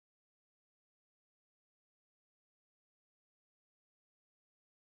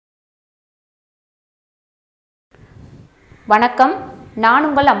வணக்கம், நான்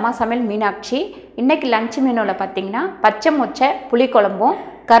உங்கள் அம்மா சமையல் மீனாட்சி. இன்றைக்கி லஞ்ச் மெனுவில் பார்த்திங்கன்னா பச்சை மொச்சை புளிக்குழம்பும்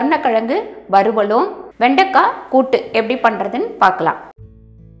கருணக்கிழங்கு வறுவலும் வெண்டைக்காய் கூட்டு எப்படி பண்ணுறதுன்னு பார்க்கலாம்.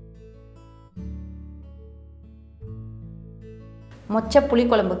 மொச்சை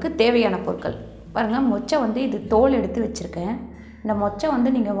புளிக்குழம்புக்கு தேவையான பொருட்கள் பாருங்கள். மொச்சை வந்து இது தோல் எடுத்து வச்சுருக்கேன். இந்த மொச்சை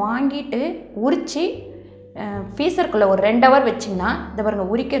வந்து நீங்கள் வாங்கிட்டு உரித்து ஃப்ரீசருக்குள்ளே ஒரு 2 ஹவர் வச்சிங்கன்னா இதை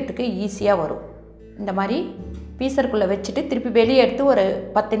பாருங்கள் உரிக்கிறதுக்கு ஈஸியாக வரும். இந்த மாதிரி ஃப்ரீசருக்குள்ளே வச்சுட்டு திருப்பி வெளியே எடுத்து ஒரு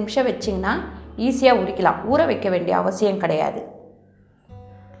 10 நிமிஷம் வச்சிங்கன்னா ஈஸியாக உரிக்கலாம். ஊற வைக்க வேண்டிய அவசியம் கிடையாது.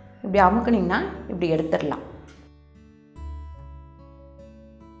 இப்படி அமுக்குனிங்கன்னா இப்படி எடுத்துடலாம்.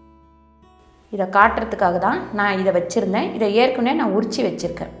 இதை காட்டுறதுக்காக தான் நான் இதை வச்சுருந்தேன். இதை ஏற்கனவே நான் உரித்து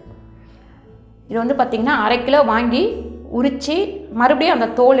வச்சுருக்கேன். இது வந்து பார்த்திங்கன்னா 1/2 கிலோ வாங்கி உரித்து மறுபடியும் அந்த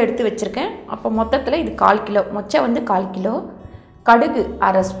தோல் எடுத்து வச்சுருக்கேன். அப்போ மொத்தத்தில் இது 1/4 கிலோ. மொச்சை வந்து 1/4 கிலோ. கடுகு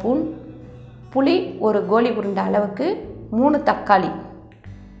 1/2 ஸ்பூன். புளி ஒரு கோலி உருண்டை அளவுக்கு. 3 தக்காளி.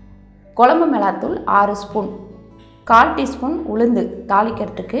 குழம்பு மிளகாத்தூள் 6 ஸ்பூன். 1/4 டீஸ்பூன் உளுந்து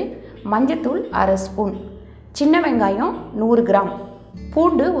தாளிக்கிறதுக்கு. மஞ்சத்தூள் 1/2 ஸ்பூன். சின்ன வெங்காயம் 100 கிராம்.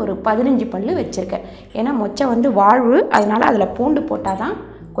 பூண்டு ஒரு 15 பல் வச்சுருக்கேன். ஏன்னா மொச்சை வந்து வாழ்வு, அதனால் அதில் பூண்டு போட்டால் தான்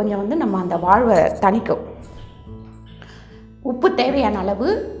கொஞ்சம் வந்து நம்ம அந்த வாழ்வை தணிக்கும். உப்பு தேவையான அளவு.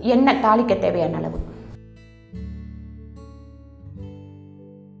 எண்ணெய் தாளிக்க தேவையான அளவு.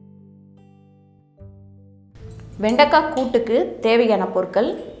 வெண்டைக்காய் கூட்டுக்கு தேவையான பொருட்கள்: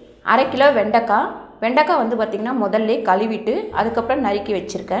 1/2 கிலோ வெண்டைக்காய். வெண்டைக்காய் வந்து பார்த்திங்கன்னா முதல்ல கழுவிட்டு அதுக்கப்புறம் நறுக்கி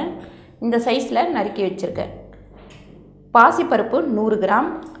வச்சுருக்கேன். இந்த சைஸில் நறுக்கி வச்சுருக்கேன். பாசிப்பருப்பு 100 கிராம்.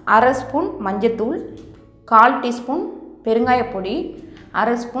 1/2 ஸ்பூன் மஞ்சத்தூள். 1/4 டீஸ்பூன் பெருங்காயப்பொடி.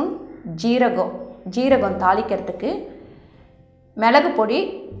 1/2 ஸ்பூன் ஜீரகம் தாளிக்கிறதுக்கு. மிளகு பொடி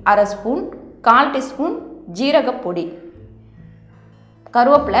 1/2 ஸ்பூன். 1/4 டீஸ்பூன் ஜீரகப்பொடி.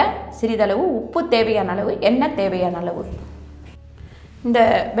 கருவேப்பிலை சிறிதளவு. உப்பு தேவையான அளவு. எண்ணெய் தேவையான அளவு. இந்த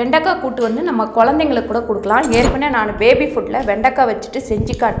வெண்டைக்காய் கூட்டு வந்து நம்ம குழந்தைங்களுக்கு கூட கொடுக்கலாம். ஏற்கனவே நான் பேபி ஃபுட்டில் வெண்டைக்காய் வச்சுட்டு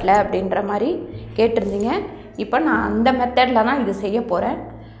செஞ்சு காட்டல அப்படின்ற மாதிரி கேட்டிருந்தீங்க. இப்போ நான் அந்த மெத்தடில் தான் இது செய்ய போகிறேன்.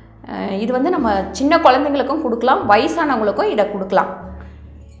 இது வந்து நம்ம சின்ன குழந்தைங்களுக்கும் கொடுக்கலாம், வயசானவங்களுக்கும் இதை கொடுக்கலாம்.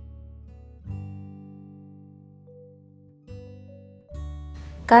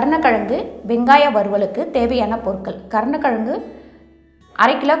 கருணக்கிழங்கு வெங்காய வறுவலுக்கு தேவையான பொருட்கள்: கருணக்கிழங்கு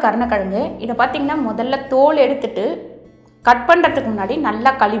 1/2 கிலோ கருணக்கிழங்கு. இதை பார்த்திங்கன்னா முதல்ல தோல் எடுத்துட்டு கட் பண்ணுறதுக்கு முன்னாடி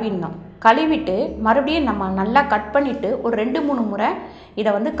நல்லா கழுவிடணும். கழுவிட்டு மறுபடியும் நம்ம நல்லா கட் பண்ணிவிட்டு ஒரு 2-3 முறை இதை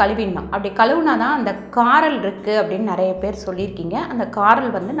வந்து கழுவிடணும். அப்படி கழுவுனா தான் அந்த காரல் இருக்குது அப்படின்னு நிறைய பேர் சொல்லியிருக்கீங்க. அந்த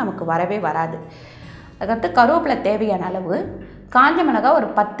காரல் வந்து நமக்கு வரவே வராது. அதுக்கடுத்து கருவேப்பிலை தேவையான அளவு. காஞ்ச மிளகாய் ஒரு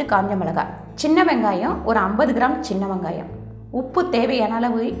 10 காஞ்ச மிளகாய். சின்ன வெங்காயம் ஒரு 50 கிராம் சின்ன வெங்காயம். உப்பு தேவையான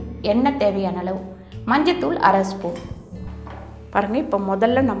அளவு. எண்ணெய் தேவையான அளவு. மஞ்சத்தூள் 1/2 ஸ்பூன். பாருங்கள், இப்போ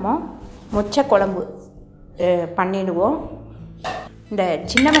முதல்ல நம்ம மொச்சை குழம்பு பண்ணிடுவோம். இந்த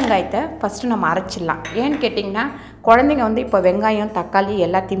சின்ன வெங்காயத்தை ஃபஸ்ட்டு நம்ம அரைச்சிடலாம். ஏன்னு கேட்டிங்கன்னா குழந்தைங்க வந்து இப்போ வெங்காயம் தக்காளி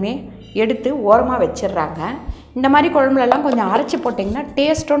எல்லாத்தையுமே எடுத்து ஓரமாக வச்சிடுறாங்க. இந்த மாதிரி குழம்புலலாம் கொஞ்சம் அரைச்சி போட்டிங்கன்னா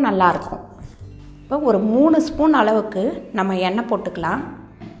டேஸ்ட்டும் நல்லாயிருக்கும். இப்போ ஒரு 3 ஸ்பூன் அளவுக்கு நம்ம எண்ணெய் போட்டுக்கலாம்.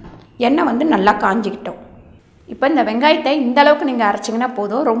 எண்ணெய் வந்து நல்லா காஞ்சிக்கிட்டோம். இப்போ இந்த வெங்காயத்தை இந்த அளவுக்கு நீங்கள் அரைச்சிங்கன்னா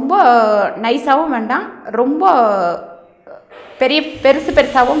போதும். ரொம்ப நைஸாகவும் வேண்டாம், ரொம்ப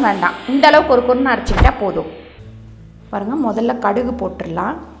பெருசாகவும் வேண்டாம். இந்த அளவுக்கு ஒரு குருணை அரைச்சிக்கிட்டால் போதும். பாருங்கள், முதல்ல கடுகு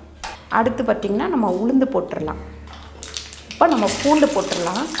போட்டுடலாம். அடுத்து பார்த்திங்கன்னா நம்ம உளுந்து போட்டுடலாம். இப்போ நம்ம பூண்டு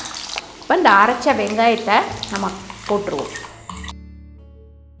போட்டுடலாம். இப்போ இந்த அரைச்ச வெங்காயத்தை நம்ம போட்டுருவோம்.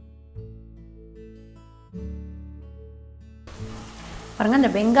 பாருங்கள்,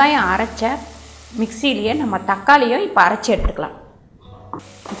 இந்த வெங்காயம் அரைச்ச மிக்சியிலேயே நம்ம தக்காளியும் இப்போ அரைச்சி எடுத்துக்கலாம்.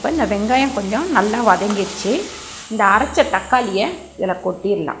 இப்போ இந்த வெங்காயம் கொஞ்சம் நல்லா வதங்கிடுச்சு. இந்த அரைச்ச தக்காளியை இதில்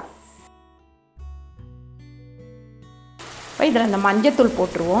கொட்டிடலாம். இப்போ இதில் இந்த மஞ்சத்தூள்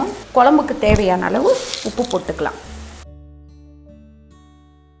போட்டுருவோம். குழம்புக்கு தேவையான அளவு உப்பு போட்டுக்கலாம்.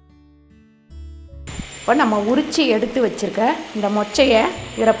 இப்போ நம்ம உரித்து எடுத்து வச்சுருக்க இந்த மொச்சையை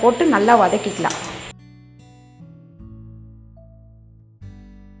இதில் போட்டு நல்லா வதக்கிக்கலாம்.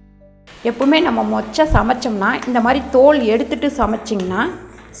 எப்பவுமே நம்ம மொச்சை சமைச்சோம்னா இந்த மாதிரி தோல் எடுத்துகிட்டு சமைச்சிங்கன்னா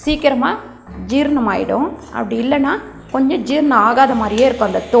சீக்கிரமாக ஜீரணமாயிடும். அப்படி இல்லைன்னா கொஞ்சம் ஜீரணம் ஆகாத மாதிரியே இருக்கும்.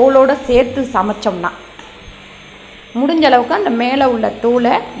 அந்த தோலோடு சேர்த்து சமைச்சோம்னா முடிஞ்ச அளவுக்கு அந்த மேலே உள்ள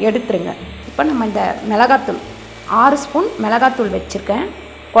தோலை எடுத்துருங்க. இப்போ நம்ம இந்த மிளகாத்தூள் 6 ஸ்பூன் மிளகாத்தூள் வச்சுருக்கேன்.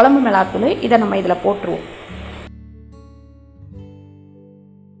 குழம்பு மிளகாத்தூள். இதை நம்ம இதில் போட்டுருவோம்.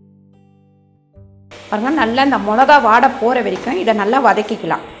 பாருங்கள், நல்லா இந்த மிளகா வாடை போகிற வரைக்கும் இதை நல்லா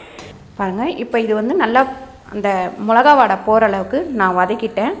வதக்கிக்கலாம். பாருங்கள், இப்போ இது வந்து நல்லா அந்த மிளகா வாடை போகிற அளவுக்கு நான்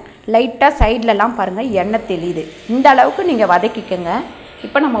வதக்கிட்டேன். லைட்டாக சைட்லலாம் பாருங்கள் எண்ணெய் தெளியுது. இந்த அளவுக்கு நீங்கள் வதக்கிக்கங்க.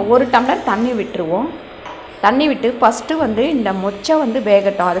 இப்போ நம்ம 1 டம்ளர் தண்ணி விட்டுருவோம். தண்ணி விட்டு ஃபஸ்ட்டு வந்து இந்த மொச்சை வந்து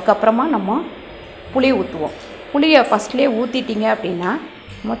வேகட்டும். அதுக்கப்புறமா நம்ம புளி ஊற்றுவோம். புளியை ஃபஸ்ட்லேயே ஊற்றிட்டிங்க அப்படின்னா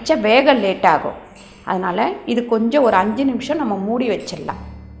மொச்சை வேக லேட் ஆகும். அதனால் இது கொஞ்சம் ஒரு 5 நிமிஷம் நம்ம மூடி வச்சிடலாம்.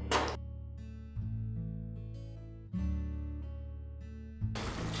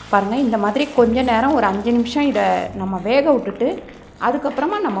 பாருங்கள், இந்த மாதிரி கொஞ்ச நேரம் ஒரு 5 நிமிஷம் இதை நம்ம வேக விட்டுட்டு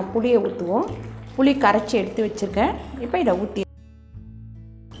அதுக்கப்புறமா நம்ம புளியை ஊற்றுவோம். புளி கரைச்சி எடுத்து வச்சுருக்கேன். இப்போ இதை ஊற்றி,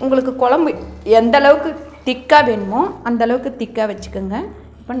 உங்களுக்கு குழம்பு எந்த அளவுக்கு திக்காக வேணுமோ அந்தளவுக்கு திக்காக வச்சுக்கோங்க.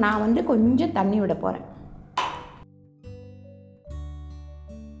 இப்போ நான் வந்து கொஞ்சம் தண்ணி விட போகிறேன்.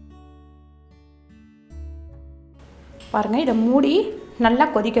 பாருங்கள், இதை மூடி நல்லா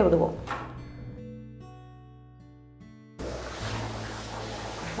கொதிக்க விடுவோம்.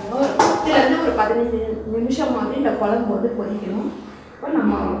 ஒரு 10லேருந்து ஒரு 15 நிமிஷம் வந்து இந்த குழம்பு வந்து கொதிக்கணும். இப்போ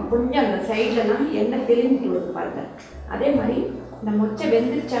நம்ம கொஞ்சம் அந்த சைட்லலாம் எண்ணெய் தெளிஞ்சிட்டு வருது பாருங்கள். அதே மாதிரி இந்த மொச்சை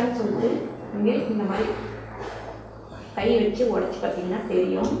வெந்துருச்சான்னு சொல்லிட்டு இங்கே இந்த மாதிரி கை வச்சு உடச்சி பார்த்திங்கன்னா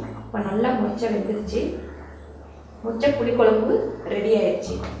தெரியும். இப்போ நல்லா மொச்சை வெந்துருச்சு. மொச்சை புளிக்குழம்பு ரெடி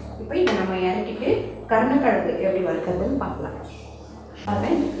ஆயிடுச்சு. இப்போ இதை நம்ம இறக்கிட்டு கருணைக்கிழங்கு எப்படி வறுக்கிறதுன்னு பார்க்கலாம்.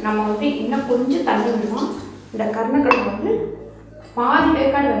 அதை நம்ம வந்து இன்னும் கொஞ்சம் தண்ணி விடுவோம். இந்த கருணைக்கிழங்கு வந்து பாதி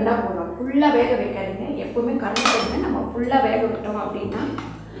வேக்காடு வெந்தால் போதும். ஃபுல்லாக வேக வைக்காதீங்க. எப்போவுமே கருணைக்கிழங்கு நம்ம ஃபுல்லாக வேக விட்டோம் அப்படின்னா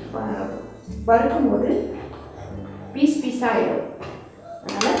வறுக்கும் போது பீஸாக ஆகிடும்.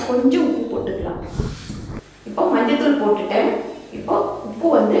 அதனால் கொஞ்சம் உப்பு போட்டுக்கலாம். இப்போ மஞ்சத்தூள் போட்டுட்டேன். இப்போ உப்பு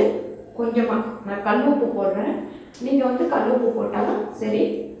வந்து கொஞ்சமாக நான் கல் உப்பு போடுறேன். நீங்கள் வந்து கல் உப்பு போட்டாலும் சரி,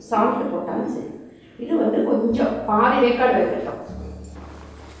 சால்ட்டு போட்டாலும் சரி. இது வந்து கொஞ்சம் பாதி வேக்காடு வைக்கட்டும்.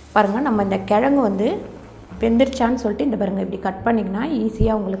 பாருங்கள், நம்ம இந்த கிழங்கு வந்து வெந்துருச்சான்னு சொல்லிட்டு இந்த பாருங்கள் இப்படி கட் பண்ணிங்கன்னா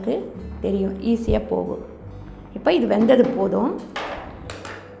ஈஸியாக உங்களுக்கு தெரியும், ஈஸியாக போகும். இப்போ இது வெந்தது போதும்.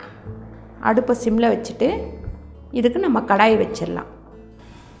 அடுப்பை சிம்மில் வச்சுட்டு இதுக்கு நம்ம கடாயை வச்சிடலாம்.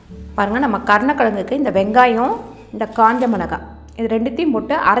 பாருங்கள், நம்ம கருணைக்கிழங்குக்கு இந்த வெங்காயம், இந்த காஞ்ச மிளகாய் இது ரெண்டுத்தையும்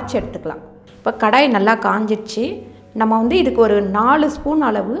போட்டு அரைச்சி எடுத்துக்கலாம். இப்போ கடாய் நல்லா காஞ்சிடுச்சு. நம்ம வந்து இதுக்கு ஒரு 4 ஸ்பூன்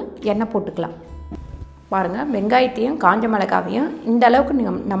அளவு எண்ணெய் போட்டுக்கலாம். பாருங்கள், வெங்காயத்தையும் காஞ்ச மிளகாவையும் இந்த அளவுக்கு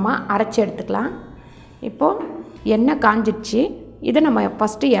நம்ம அரைச்சி எடுத்துக்கலாம். இப்போது எண்ணெய் காஞ்சிடுச்சு. இதை நம்ம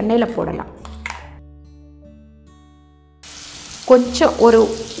ஃபஸ்ட்டு எண்ணெயில் போடலாம். கொஞ்சம் ஒரு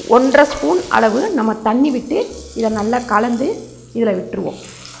 1.5 ஸ்பூன் அளவு நம்ம தண்ணி விட்டு இதை நல்லா கலந்து இதில் விட்டுருவோம்.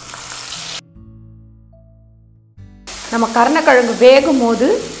 நம்ம கருணைக்கிழங்கு வேகும் போது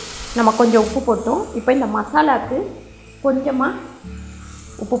நம்ம கொஞ்சம் உப்பு போட்டோம். இப்போ இந்த மசாலாவுக்கு கொஞ்சமாக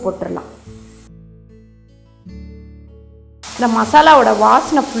உப்பு போட்டுடலாம். இந்த மசாலாவோட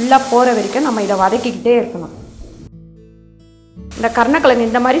வாசனை ஃபுல்லாக போகிற வரைக்கும் நம்ம இதை வதக்கிக்கிட்டே இருக்கணும். இந்த கருணைக்கிழங்கு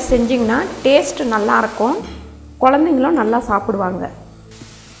இந்த மாதிரி செஞ்சிங்கன்னா டேஸ்ட்டு நல்லாயிருக்கும். குழந்தைங்களும் நல்லா சாப்பிடுவாங்க.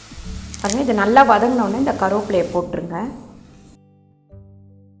 பாருங்கள், இது நல்லா வதங்கினோடனே இந்த கருவேப்பிலையை போட்டுருங்க.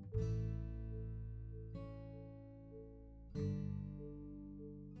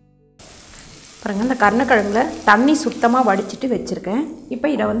 பாருங்கள், இந்த கருணைக்கிழங்குல தண்ணி சுத்தமாக வடிச்சிட்டு வச்சுருக்கேன். இப்போ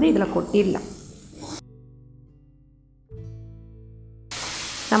இதை வந்து இதில் கொட்டிடலாம்.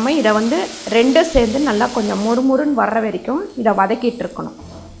 நம்ம இதை வந்து ரெண்டும் சேர்ந்து நல்லா கொஞ்சம் முறுமுறுன்னு வர்ற வரைக்கும் இதை வதக்கிட்டு இருக்கணும்.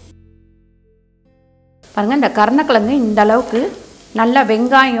 பாருங்கள், இந்த கருணைக்கிழங்கு இந்த அளவுக்கு நல்லா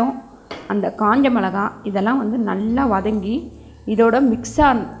வெங்காயம், அந்த காஞ்ச மிளகாய் இதெல்லாம் வந்து நல்லா வதங்கி இதோட மிக்ஸ்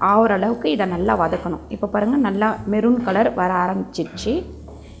ஆகிற அளவுக்கு இதை நல்லா வதக்கணும். இப்போ பாருங்கள், நல்லா மெரூன் கலர் வர ஆரம்பிச்சிடுச்சு.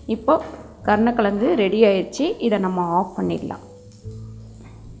 இப்போ கருணைக்கிழங்கு ரெடி ஆயிடுச்சு. இதை நம்ம ஆஃப் பண்ணிடலாம்.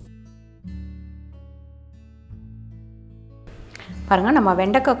 பாருங்கள், நம்ம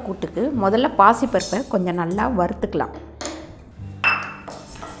வெண்டைக்காய் கூட்டுக்கு முதல்ல பாசிப்பருப்பை கொஞ்சம் நல்லா வறுத்துக்கலாம்.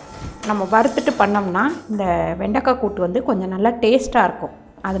 நம்ம வறுத்துட்டு பண்ணோம்னா இந்த வெண்டைக்காய் கூட்டு வந்து கொஞ்சம் நல்லா டேஸ்ட்டாக இருக்கும்.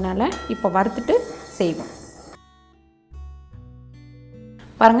 அதனால் இப்போ வறுத்துட்டு செய்வோம்.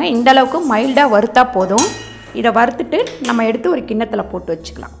 பாருங்கள், இந்த அளவுக்கு மைல்டாக வறுத்தா போதும். இதை வறுத்துட்டு நம்ம எடுத்து ஒரு கிண்ணத்தில் போட்டு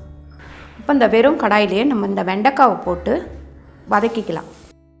வச்சுக்கலாம். இப்போ இந்த வெறும் கடாயிலேயே நம்ம இந்த வெண்டைக்காவை போட்டு வதக்கிக்கலாம்.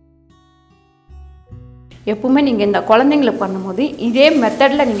 எப்பவுமே நீங்கள் இந்த குழந்தைங்களுக்கு பண்ணும்போது இதே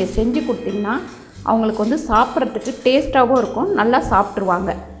மெத்தடில் நீங்கள் செஞ்சு கொடுத்தீங்கன்னா அவங்களுக்கு வந்து சாப்பிட்றதுக்கு டேஸ்ட்டாகவும் இருக்கும், நல்லா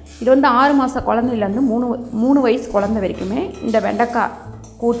சாப்பிட்ருவாங்க. இது வந்து 6 மாத குழந்தையிலேருந்து 3 வயசு குழந்தை வரைக்குமே இந்த வெண்டைக்காய்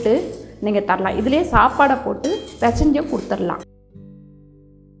கூட்டு நீங்கள் தரலாம். இதிலே சாப்பாடை போட்டு பிசைஞ்சு கொடுத்துடலாம்.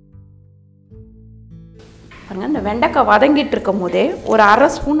 பாருங்கள், இந்த வெண்டைக்காய் வதங்கிட்டு இருக்கும் போதே ஒரு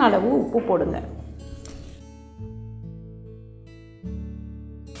 1/2 ஸ்பூன் அளவு உப்பு போடுங்க.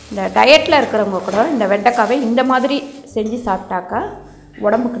 இந்த டயட்டில் இருக்கிறவங்க கூட இந்த வெண்டைக்காவை இந்த மாதிரி செஞ்சு சாப்பிட்டாக்கா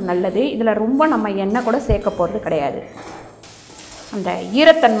உடம்புக்கு நல்லது. இதில் ரொம்ப நம்ம எண்ணெய் கூட சேர்க்க போகிறது கிடையாது. அந்த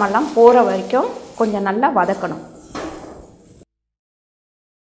ஈரத்தன்மைலாம் போகிற வரைக்கும் கொஞ்சம் நல்லா வதக்கணும்.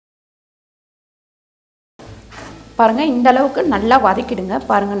 பாருங்கள், இந்த அளவுக்கு நல்லா வதக்கிடுங்க.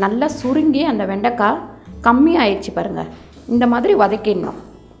 பாருங்கள், நல்லா சுருங்கி அந்த வெண்டைக்காய் கம்மியாயிடுச்சு பாருங்கள். இந்த மாதிரி வதக்கிடணும்.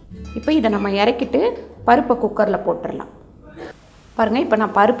 இப்போ இதை நம்ம இறக்கிட்டு பருப்பை குக்கரில் போட்டுடலாம். பாருங்கள், இப்போ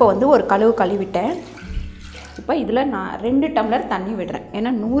நான் பருப்பை வந்து ஒரு கழுவிட்டேன். இப்போ இதில் நான் 2 டம்ளர் தண்ணி விடுறேன்.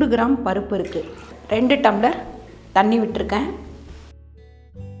 ஏன்னா 100 கிராம் பருப்பு இருக்குது. 2 டம்ளர் தண்ணி விட்டுருக்கேன்.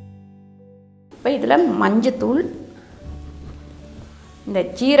 இப்போ இதில் மஞ்சத்தூள், இந்த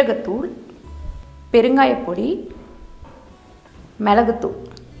ஜீரகத்தூள், பெருங்காயப்பொடி, மிளகுத்தூள்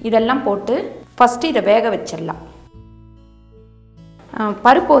இதெல்லாம் போட்டு ஃபஸ்ட்டு இதை வேக வச்சிடலாம்.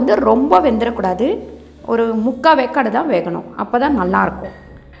 பருப்பு வந்து ரொம்ப வெந்துடக்கூடாது. ஒரு 3/4 வேக்காடு தான் வேகணும். அப்போ தான் நல்லாயிருக்கும்.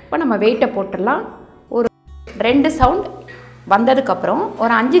 இப்போ நம்ம வெயிட்டை போட்டுடலாம். ஒரு 2 சவுண்ட் வந்ததுக்கப்புறம்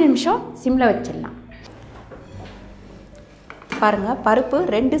ஒரு 5 நிமிஷம் சிம்மில் வச்சிடலாம். பாருங்கள், பருப்பு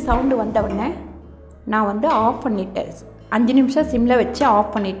 2 சவுண்டு வந்த உடனே நான் வந்து ஆஃப் பண்ணிட்டேன். 5 நிமிஷம் சிம்மில் வச்சு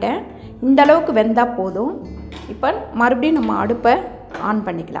ஆஃப் பண்ணிட்டேன். இந்த அளவுக்கு வெந்தால் போதும். இப்போ மறுபடியும் நம்ம அடுப்பை ஆன்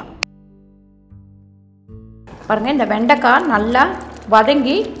பண்ணிக்கலாம். பாருங்கள், இந்த வெண்டைக்காய் நல்லா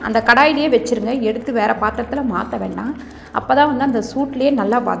வதங்கி அந்த கடாயிலேயே வச்சுருங்க. எடுத்து வேறு பாத்திரத்தில் மாற்ற வேண்டாம். அப்போ தான் வந்து அந்த சூட்லேயே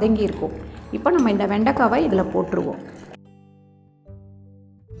நல்லா வதங்கி இருக்கும். இப்போ நம்ம இந்த வெண்டைக்காவை இதில் போட்டுருவோம்.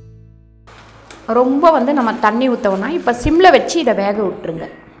 ரொம்ப வந்து நம்ம தண்ணி ஊற்றோன்னா இப்போ சிம்மில் வச்சு இதை வேக விட்டுருங்க.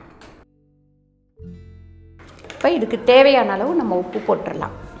 இப்போ இதுக்கு தேவையான அளவு நம்ம உப்பு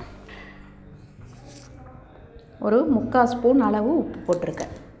போட்டுடலாம். ஒரு 3/4 ஸ்பூன் அளவு உப்பு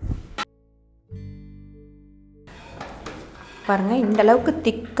போட்டிருக்கேன். பாருங்கள், இந்த அளவுக்கு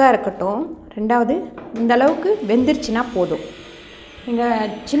திக்காக இருக்கட்டும். ரெண்டாவது, இந்த அளவுக்கு வெந்துருச்சுன்னா போதும்.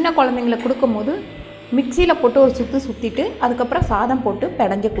 நீங்கள் சின்ன குழந்தைங்களுக்கு கொடுக்கும்போது மிக்சியில் போட்டு ஒரு சுற்றிட்டு அதுக்கப்புறம் சாதம் போட்டு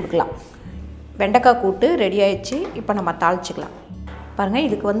பிணைஞ்சு கொடுக்கலாம். வெண்டைக்காய் கூட்டு ரெடி ஆயிடுச்சு. இப்போ நம்ம தாளிச்சிக்கலாம். பாருங்கள்,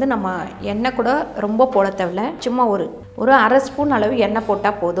 இதுக்கு வந்து நம்ம எண்ணெய் கூட ரொம்ப போட தேவையில்ல. சும்மா ஒரு 1/2 ஸ்பூன் அளவு எண்ணெய்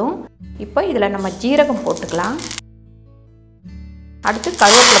போட்டால் போதும். இப்போ இதில் நம்ம ஜீரகம் போட்டுக்கலாம். அடுத்து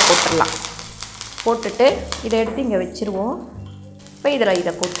கருவேப்பிலை போட்டுடலாம். போட்டுட்டு இதை எடுத்து இங்கே வச்சுருவோம். இப்போ இதில்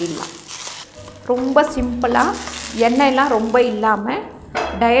இதை கொட்டிடலாம். ரொம்ப சிம்பிளாக, எண்ணெயெல்லாம் ரொம்ப இல்லாமல்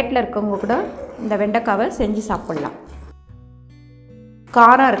டயட்டில் இருக்கவங்க கூட இந்த வெண்டைக்காவை செஞ்சு சாப்பிட்லாம்.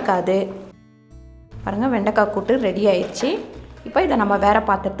 காரம் இருக்காது. பாருங்கள், வெண்டைக்காய் கூட்டு ரெடி ஆயிடுச்சு. இப்போ இதை நம்ம வேறு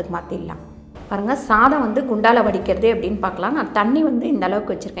பாத்திரத்துக்கு மாற்றிடலாம். பாருங்கள், சாதம் வந்து குண்டால் வடிக்கிறது அப்படின்னு பார்க்கலாம். நான் தண்ணி வந்து இந்த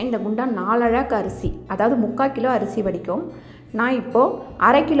அளவுக்கு வச்சுருக்கேன். இந்த குண்டா 4 அழகு அரிசி, அதாவது 3/4 கிலோ அரிசி வடிக்கும். நான் இப்போது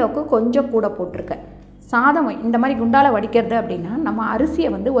 1/2 கிலோவுக்கு கொஞ்சம் கூட போட்டிருக்கேன். சாதம் இந்த மாதிரி குண்டால் வடிக்கிறது அப்படின்னா நம்ம அரிசியை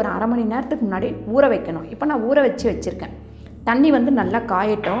வந்து ஒரு 1/2 மணி நேரத்துக்கு முன்னாடி ஊற வைக்கணும். இப்போ நான் ஊற வச்சுருக்கேன். தண்ணி வந்து நல்லா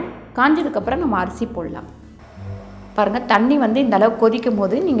காயட்டும். காஞ்சதுக்கப்புறம் நம்ம அரிசி போடலாம். பாருங்கள், தண்ணி வந்து இந்த அளவு கொதிக்கும்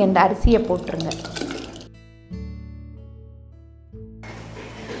போது நீங்கள் இந்த அரிசியை போட்டுருங்க.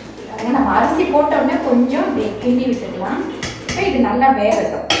 நம்ம அரிசி போட்டோடனே கொஞ்சம் கிண்டி விட்டுக்கலாம். இப்போ இது நல்லா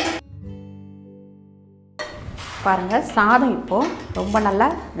வேகட்டும். பாருங்கள், சாதம் இப்போது ரொம்ப நல்லா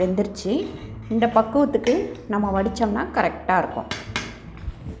வெந்துருச்சு. இந்த பக்குவத்துக்கு நம்ம வடித்தோம்னா கரெக்டாக இருக்கும்.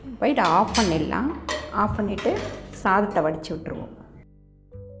 இப்போ இதை ஆஃப் பண்ணிடலாம். ஆஃப் பண்ணிவிட்டு சாதத்தை வடித்து விட்டுருவோம்.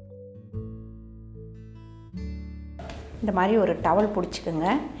 இந்த மாதிரி ஒரு டவல் பிடிச்சிக்கோங்க.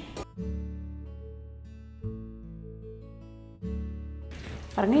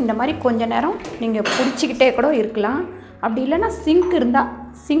 பாருங்கள், இந்த மாதிரி கொஞ்ச நேரம் நீங்கள் பிடிச்சிக்கிட்டே கூட இருக்கலாம். அப்படி இல்லைன்னா சிங்க் இருந்தால்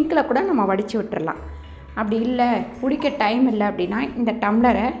சிங்கில் கூட நம்ம வடித்து விட்டுறலாம். அப்படி இல்லை, பிடிக்க டைம் இல்லை அப்படின்னா இந்த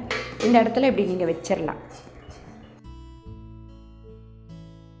டம்ளரை இந்த இடத்துல இப்படி நீங்கள் வச்சிடலாம்.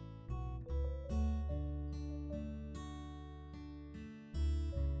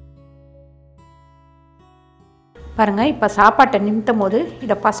 பாருங்கள், இப்போ சாப்பாட்டை நிமித்தும் போது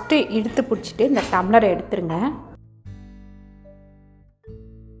இதை ஃபஸ்ட்டு இழுத்து பிடிச்சிட்டு இந்த டம்ளரை எடுத்துருங்க.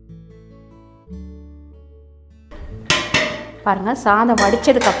 பாருங்கள், சாதம்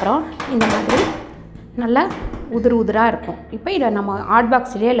வடித்ததுக்கப்புறம் இந்த மாதிரி நல்லா உதிராக இருக்கும். இப்போ இதை நம்ம ஹாட்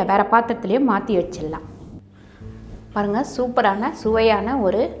பாக்ஸ்லேயே இல்லை வேறு பாத்திரத்துலேயே மாற்றி வச்சிடலாம். பாருங்கள், சூப்பரான சுவையான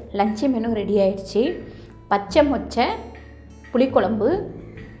ஒரு லஞ்ச் மெனு ரெடி ஆயிடுச்சு. பச்சை மொச்சை புளிக்குழம்பு,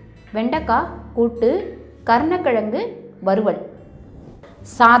 வெண்டைக்காய் கூட்டு, கருணக்கிழங்கு வறுவல்,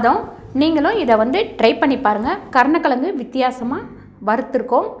 சாதம். நீங்களும் இதை வந்து ட்ரை பண்ணி பாருங்கள். கருணக்கிழங்கு வித்தியாசமாக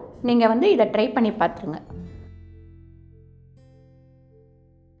வறுத்துருக்கோம். நீங்கள் வந்து இதை ட்ரை பண்ணி பார்த்துருங்க.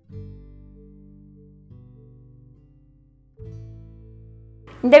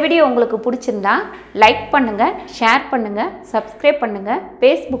 இந்த வீடியோ உங்களுக்கு பிடிச்சிருந்தா லைக் பண்ணுங்கள், ஷேர் பண்ணுங்கள், சப்ஸ்கிரைப் பண்ணுங்கள்,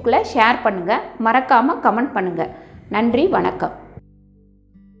 ஃபேஸ்புக்கில் ஷேர் பண்ணுங்கள், மறக்காமல் கமெண்ட் பண்ணுங்கள். நன்றி, வணக்கம்.